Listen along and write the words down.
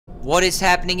What is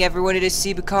happening, everyone? It is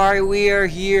Bakari. We are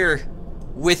here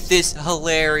with this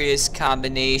hilarious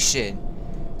combination.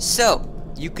 So,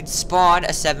 you could spawn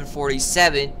a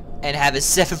 747 and have a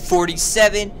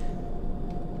 747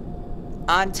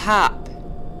 on top.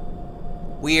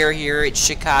 We are here at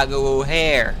Chicago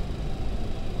O'Hare.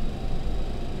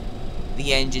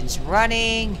 The engine's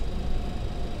running.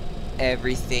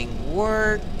 Everything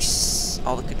works.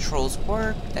 All the controls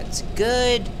work. That's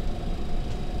good.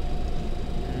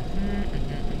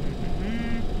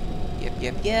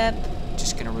 Yep.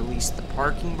 Just gonna release the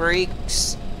parking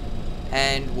brakes.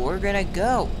 And we're gonna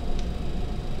go.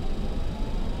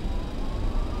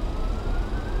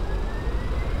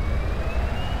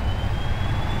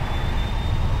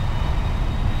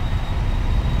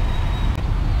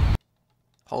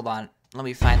 Hold on. Let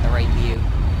me find the right view.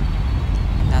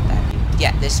 Not that view.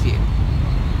 Yeah, this view.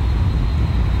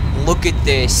 Look at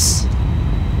this.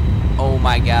 Oh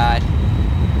my god.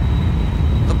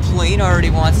 The plane already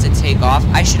wants to take off.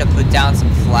 I should have put down some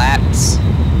flaps.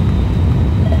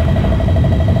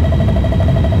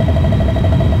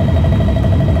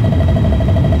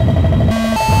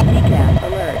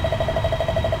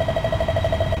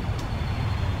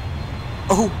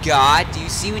 Oh god, do you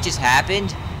see what just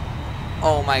happened?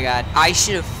 Oh my god, I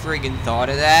should have friggin' thought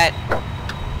of that.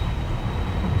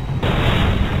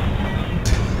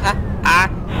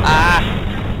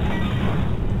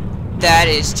 That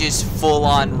is just full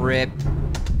on rip.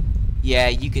 Yeah,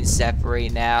 you can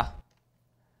separate now.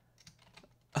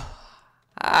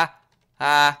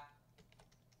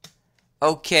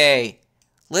 Okay,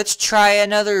 let's try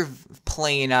another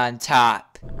plane on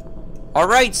top.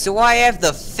 Alright, so I have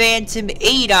the Phantom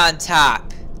 8 on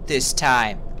top this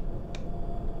time.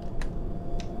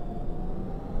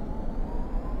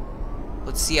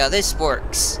 Let's see how this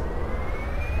works.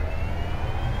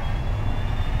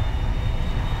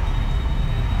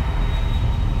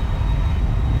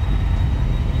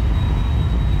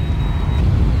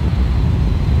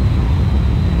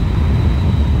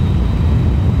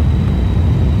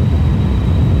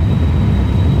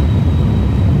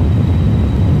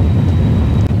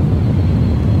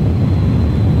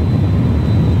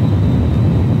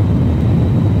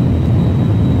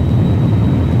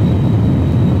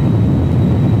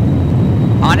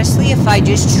 Honestly, if I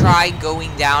just try going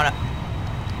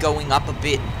up a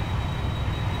bit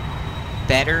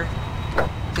better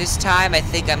this time, I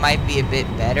think I might be a bit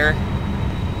better.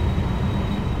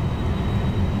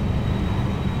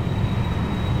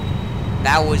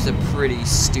 That was a pretty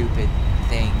stupid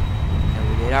thing that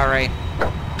we did. Alright.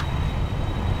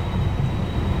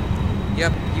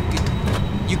 Yep,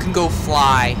 you can go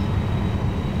fly.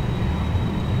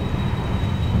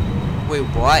 Wait,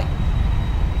 what?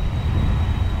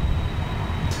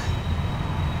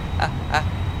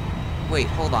 Wait,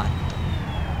 hold on.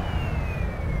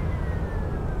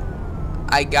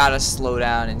 I gotta slow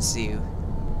down and see you.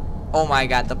 Oh my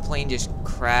god, the plane just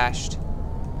crashed.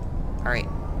 Alright.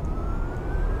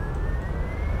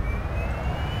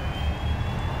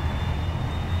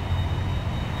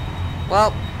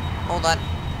 Well, hold on.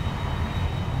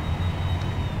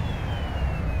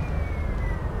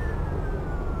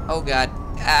 Oh god.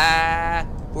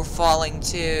 We're falling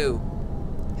too.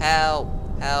 Help,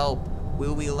 help.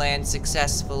 Will we land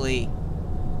successfully?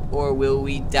 Or will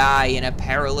we die in a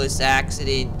perilous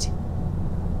accident?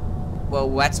 Well,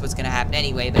 that's what's gonna happen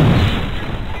anyway, but...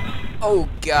 Oh,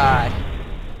 God.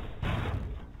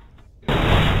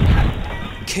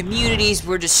 Communities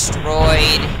were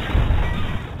destroyed.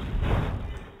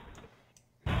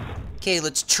 Okay,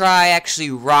 let's try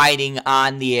actually riding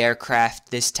on the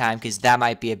aircraft this time, because that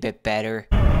might be a bit better.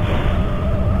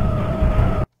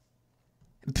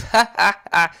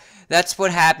 That's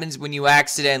what happens when you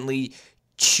accidentally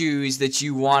choose that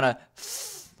you wanna.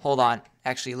 Hold on.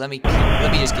 Actually, let me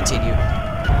just continue.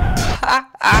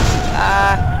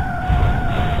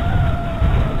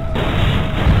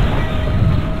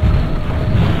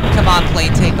 Come on,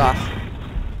 plane, take off.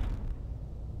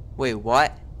 Wait,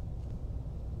 what?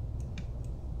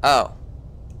 Oh.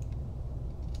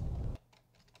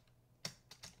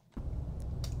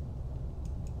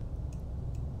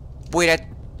 Wait,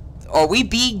 are we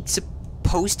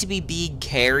supposed to be being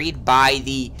carried by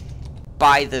the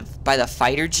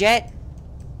fighter jet?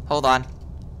 Hold on.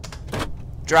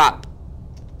 Drop.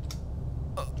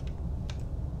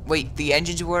 Wait, the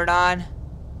engines weren't on?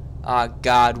 Oh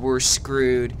god, we're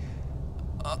screwed.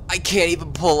 I can't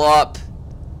even pull up.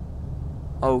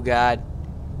 Oh god.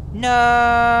 No.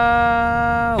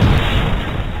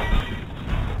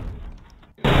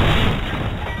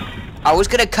 I was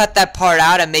gonna cut that part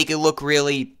out and make it look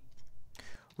really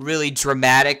really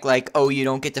dramatic, like, oh, you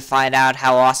don't get to find out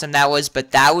how awesome that was,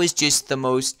 but that was just the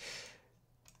most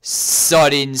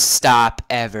sudden stop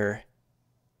ever.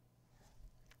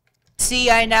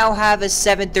 See, I now have a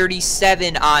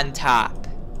 737 on top.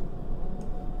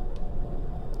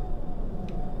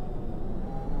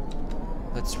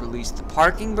 Let's release the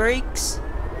parking brakes.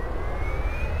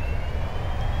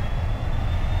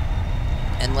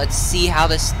 And let's see how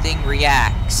this thing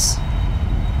reacts.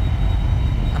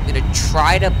 I'm gonna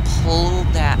try to pull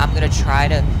down. I'm gonna try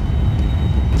to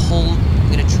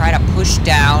push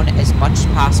down as much as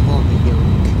possible on the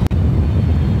yoke,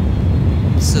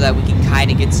 so that we can kind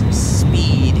of get some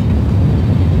speed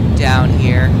down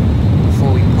here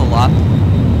before we pull up.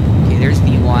 Okay, there's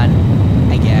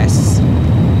V1, I guess.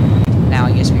 Now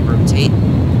I guess we rotate.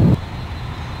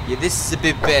 Yeah, this is a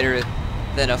bit better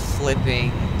than a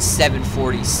flipping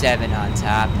 747 on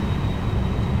top.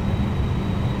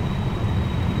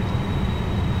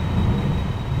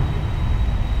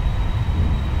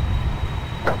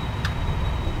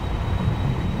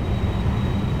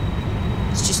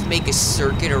 Let's just make a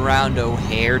circuit around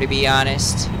O'Hare, to be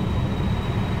honest.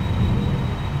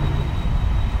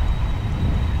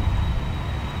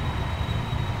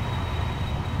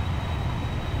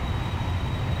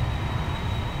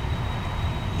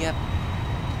 Yep.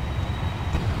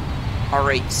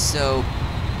 Alright, so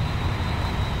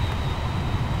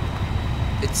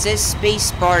it says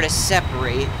spacebar to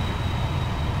separate.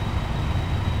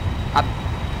 I'm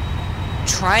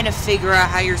trying to figure out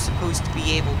how you're supposed to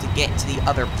be able to get into the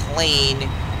other plane,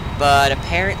 but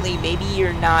apparently maybe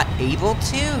you're not able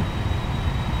to?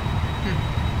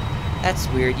 That's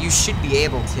weird. You should be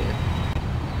able to.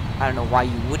 I don't know why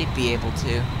you wouldn't be able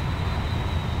to.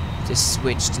 Just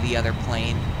switch to the other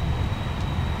plane.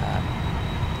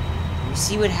 Let me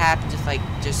see what happens if I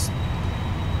just...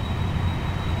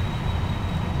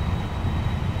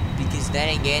 Because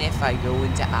then again, if I go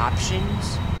into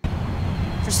options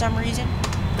for some reason,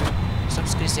 so I'm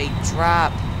just gonna say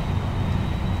drop.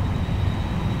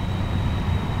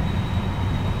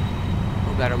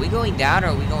 Oh god, are we going down or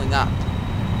are we going up?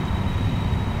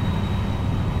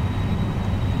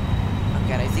 Oh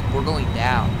god, I think we're going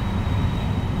down.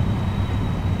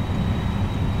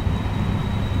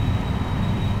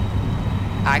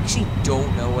 I actually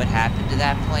don't know what happened to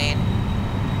that plane,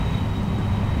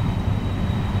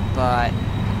 but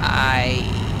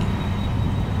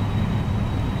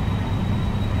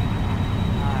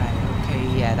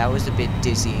okay, yeah, that was a bit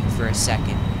dizzying for a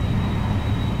second.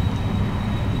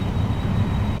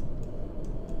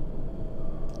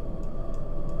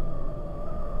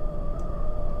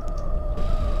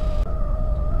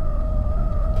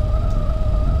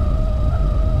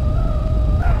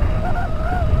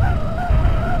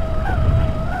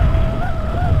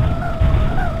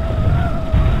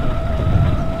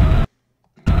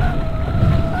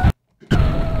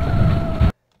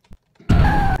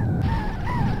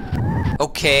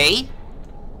 Okay.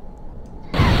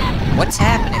 What's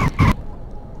happening?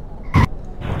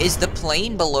 Is the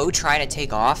plane below trying to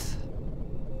take off?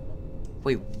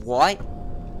 Wait, what?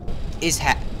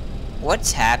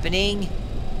 What's happening?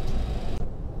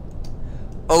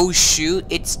 Oh shoot,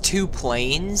 it's two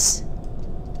planes.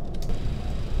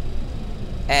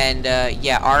 And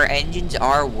yeah, our engines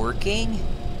are working,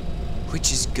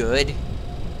 which is good.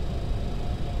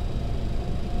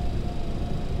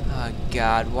 Oh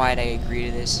god, why'd I agree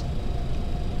to this?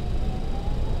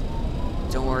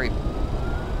 Don't worry.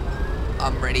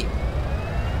 I'm ready.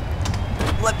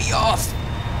 Let me off!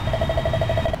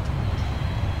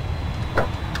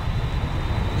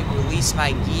 Let me release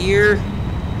my gear.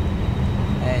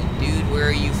 And dude, where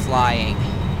are you flying?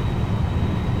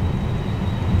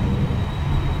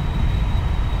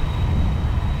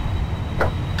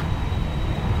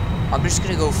 I'm just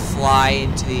gonna go fly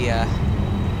into the,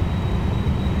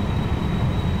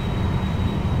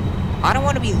 I don't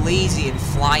want to be lazy and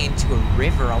fly into a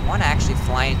river. I want to actually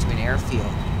fly into an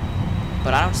airfield.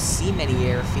 But I don't see many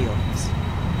airfields.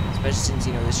 Especially since,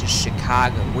 you know, this is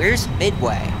Chicago. Where's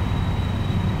Midway?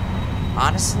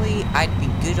 Honestly, I'd be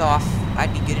good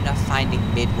enough finding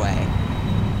Midway.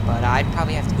 But I'd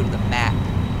probably have to go to the map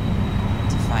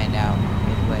to find out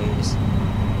where Midway is.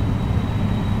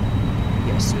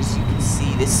 Yeah, so as you can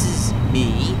see, this is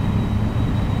me.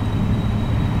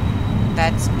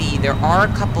 That's me. There are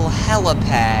a couple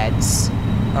helipads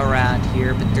around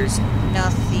here, but there's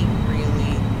nothing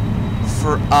really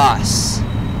for us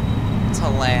to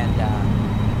land on.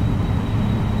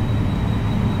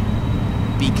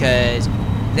 Because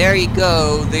there you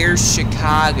go, there's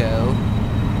Chicago,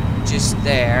 just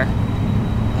there.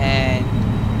 And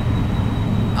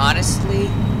honestly,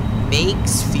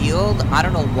 Meigs Field. I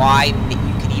don't know why you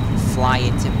can even fly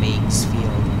into Meigs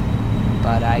Field,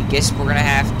 but I guess we're gonna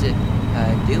have to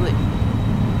do it.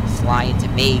 Fly into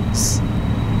Meigs.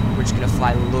 We're just gonna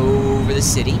fly low over the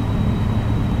city.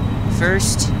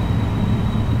 First,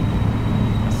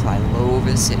 fly low over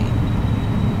the city.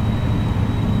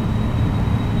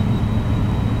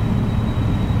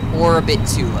 Or a bit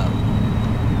too low.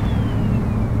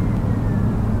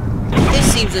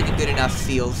 This seems like a good enough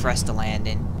field for us to land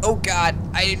in. Oh god,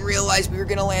 I didn't realize we were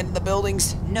gonna land in the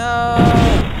buildings. No!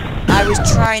 I was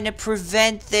trying to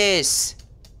prevent this.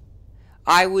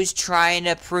 I was trying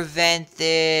to prevent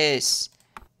this.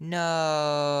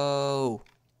 No.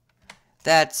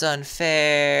 That's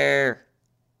unfair.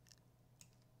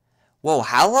 Whoa,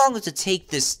 how long does it take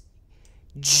this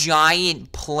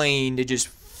giant plane to just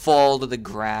fall to the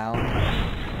ground?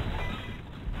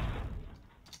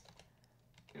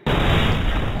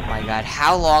 Oh my god,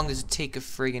 how long does it take a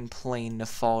friggin' plane to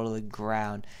fall to the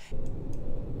ground?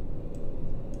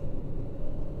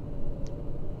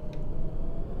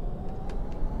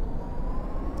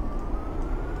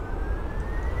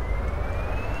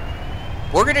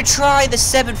 We're gonna try the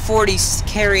 740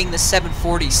 carrying the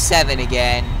 747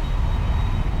 again.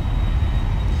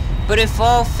 But if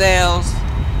all fails,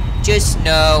 just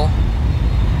know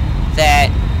that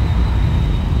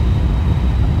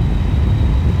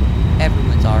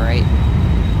everyone's alright.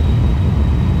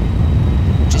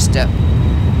 Just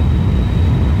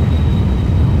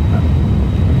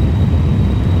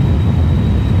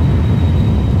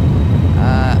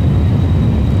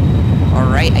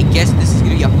alright, I guess this is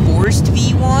gonna be a forced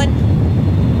V1.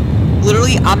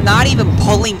 Literally, I'm not even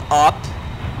pulling up.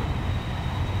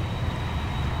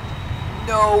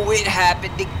 No, it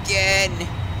happened again.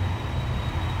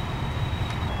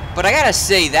 But I gotta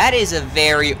say, that is a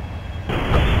very...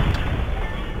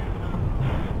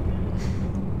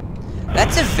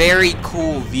 That's a very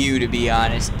cool view, to be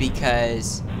honest,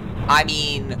 because, I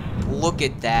mean, look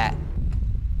at that.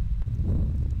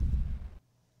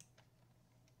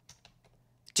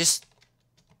 Just...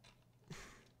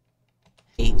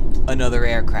 another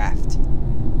aircraft.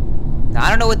 Now, I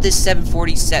don't know what this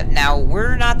 747... Now,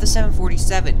 we're not the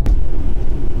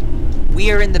 747.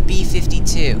 We are in the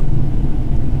B52.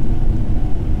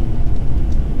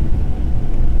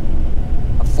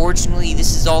 Unfortunately,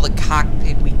 this is all the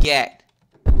cockpit we get.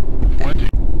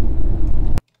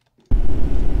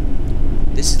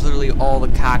 This is literally all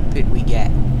the cockpit we get.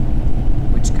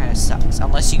 Which kind of sucks.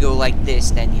 Unless you go like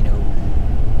this, then, you know,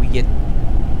 we get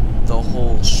the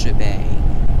whole shebang.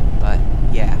 But,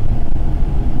 yeah.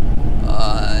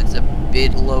 It's a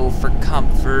bit low for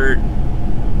comfort.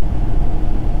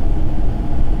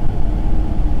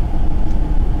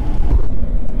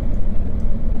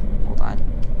 Hold on.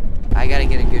 I gotta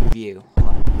get a good view.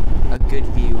 Hold on. A good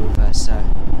view of us,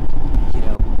 you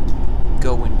know,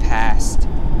 going past.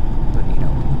 But, you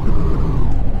know.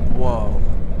 Whoa.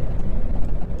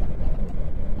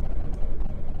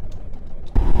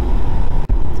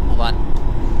 Hold on.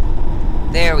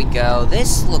 There we go.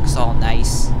 This looks all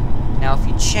nice. Now, if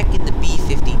you check in the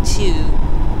B52,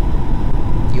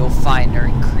 you'll find our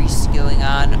increase going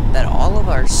on, that all of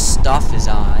our stuff is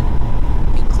on,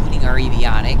 including our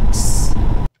avionics.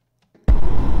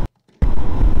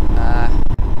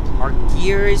 Our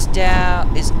gear is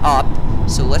up,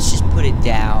 so let's just put it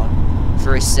down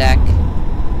for a sec.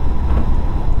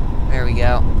 There we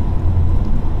go.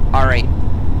 Alright.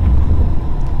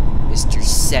 Mr.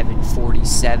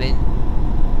 747.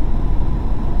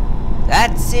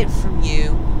 That's it from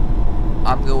you.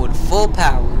 I'm going full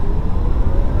power.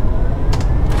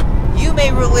 You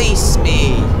may release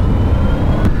me.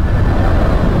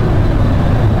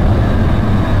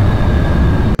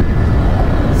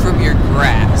 From your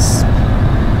grasp.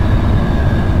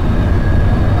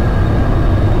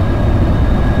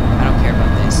 I don't care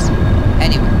about this.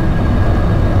 Anyway.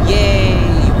 Yay!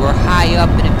 We're high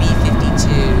up in a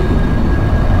B-52.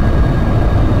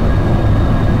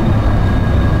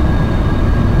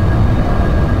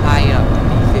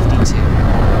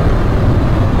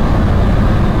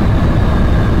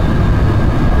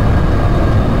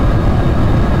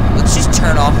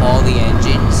 Turn off all the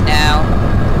engines now,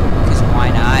 because why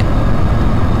not?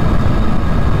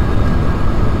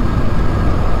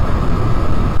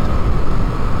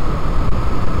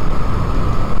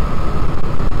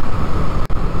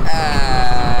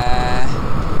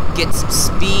 Get some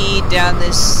speed down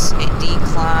this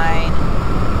decline,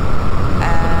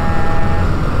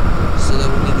 so that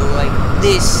when we go like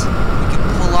this, we can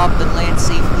pull up and land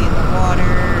safely in the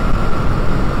water.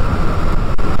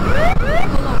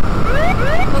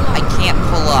 I can't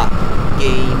pull up.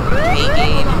 Game. Hey,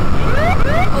 game.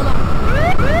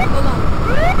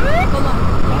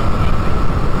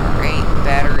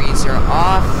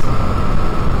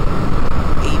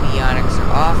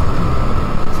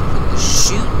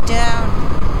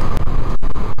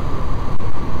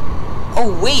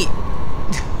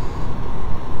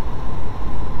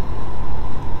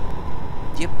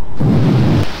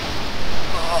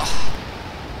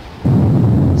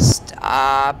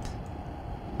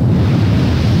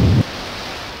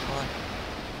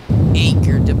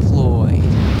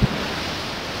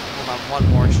 One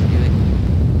more should do it.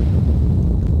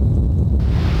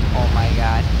 Oh my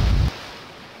god.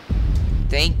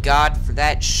 Thank God for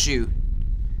that shoot.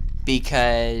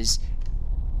 Because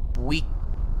we...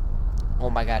 Oh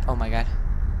my god, oh my god.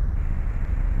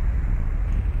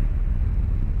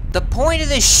 The point of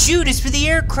the shoot is for the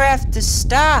aircraft to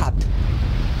stop.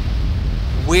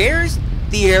 Where's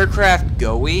the aircraft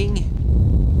going?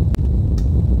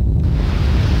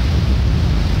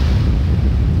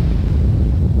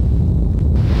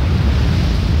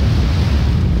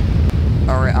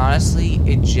 Alright, honestly,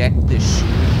 eject the chute.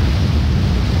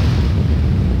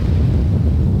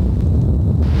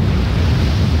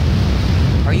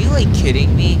 Are you, like,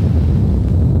 kidding me?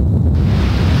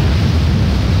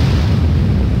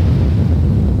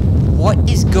 What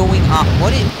is going on?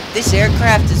 This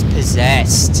aircraft is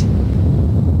possessed.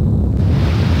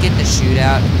 Get the chute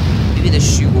out. Maybe the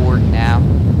chute will work now.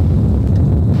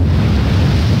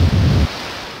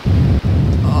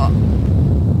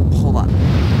 Hold on.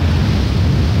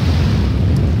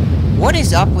 What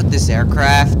is up with this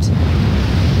aircraft?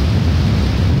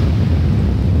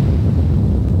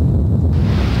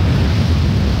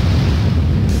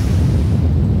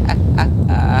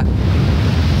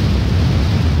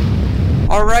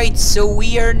 Alright, so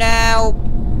we are now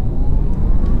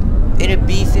in a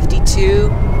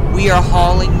B52. We are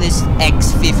hauling this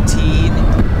X-15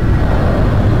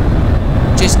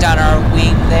 just on our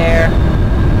wing there.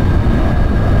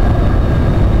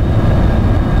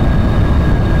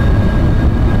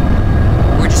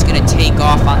 We're just gonna take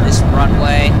off on this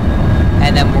runway,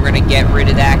 and then we're gonna get rid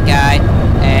of that guy,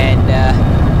 and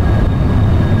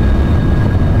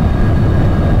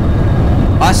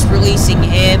us releasing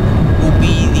him will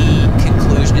be the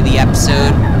conclusion of the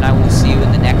episode, and I will see you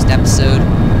in the next episode.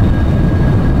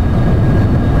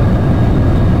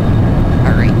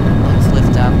 Alright, let's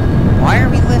lift up. Why are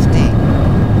we lifting?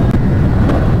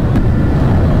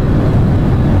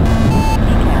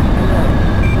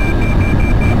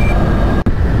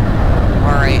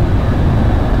 Alright.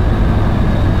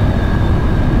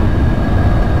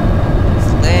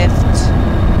 Let's lift.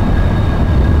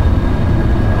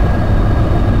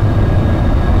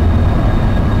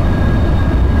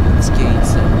 Let's gain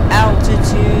some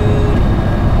altitude.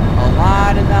 A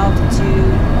lot of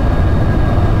altitude.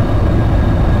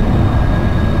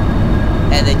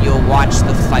 And then you'll watch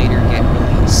the fighter get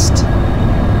released,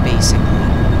 basically.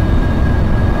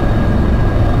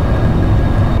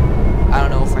 I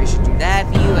don't know if I should do that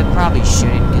view. I probably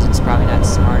shouldn't, because it's probably not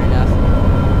smart enough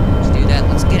to do that.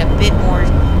 Let's get a bit more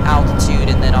altitude,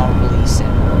 and then I'll release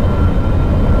it.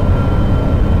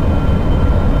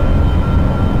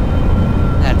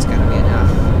 That's gonna be enough.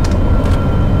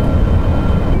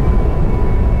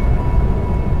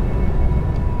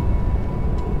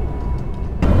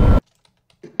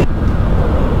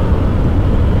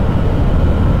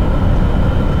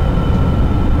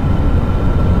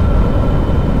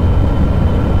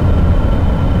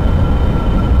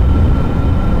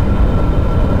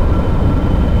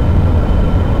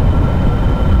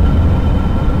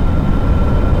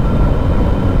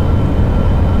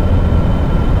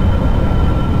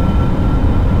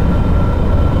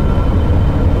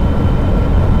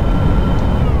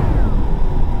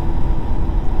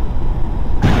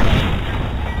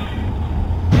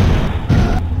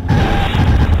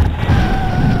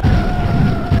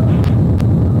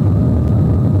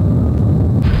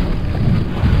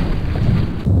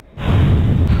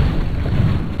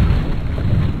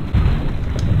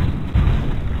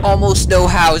 Almost no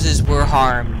houses were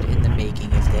harmed.